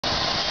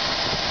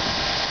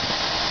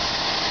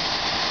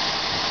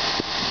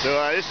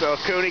So this is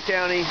Oconee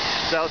County,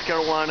 South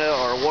Carolina,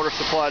 our water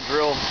supply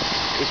drill.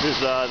 This is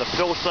the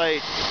fill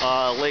site,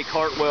 Lake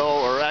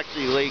Hartwell, or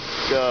actually Lake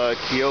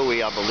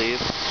Keowee, I believe.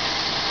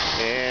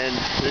 And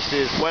this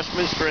is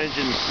Westminster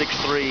Engine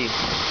 6.3,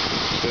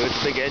 so it's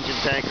a big engine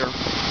tanker.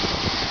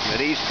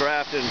 And he's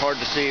drafting, hard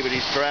to see, but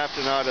he's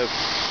drafting out of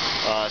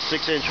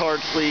 6-inch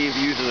hard sleeve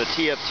using a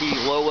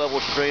TFT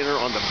low-level strainer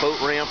on the boat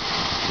ramp,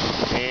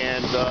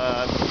 and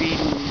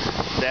feeding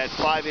that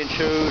 5-inch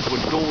hose with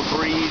dual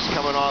threes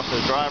coming off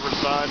the driver's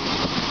side,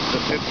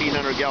 the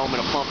 1,500 gallon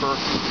minute pumper,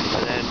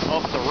 and then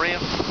up the ramp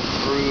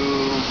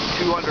through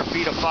 200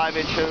 feet of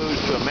 5-inch hose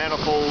to a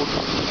manifold,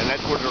 and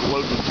that's where they're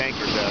loading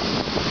tankers at.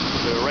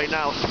 So right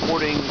now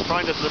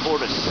trying to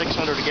support a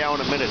 600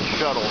 gallon a minute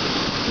shuttle,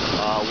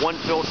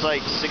 one fill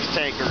site, 6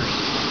 tankers,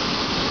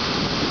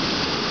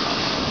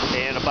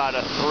 and about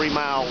a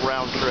 3-mile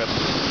round trip.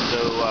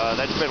 So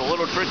that's been a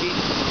little tricky.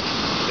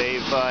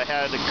 They've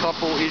had a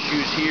couple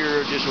issues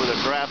here just with the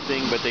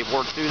drafting, but they've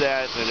worked through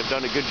that and have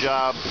done a good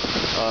job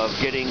of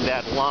getting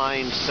that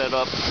line set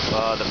up,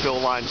 the fill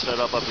line set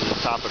up to the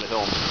top of the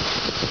hill.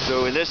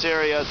 So in this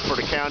area for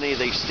the county,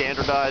 they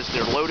standardized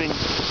their loading.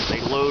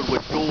 They load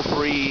with dual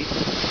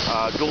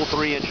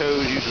 3-inch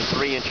hose using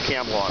 3-inch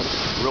cam lock.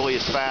 Really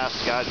is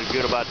fast. Guys are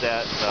good about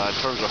that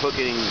in terms of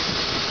hooking,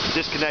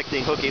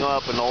 disconnecting, hooking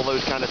up, and all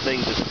those kind of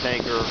things as a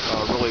tanker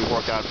really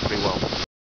work out pretty well.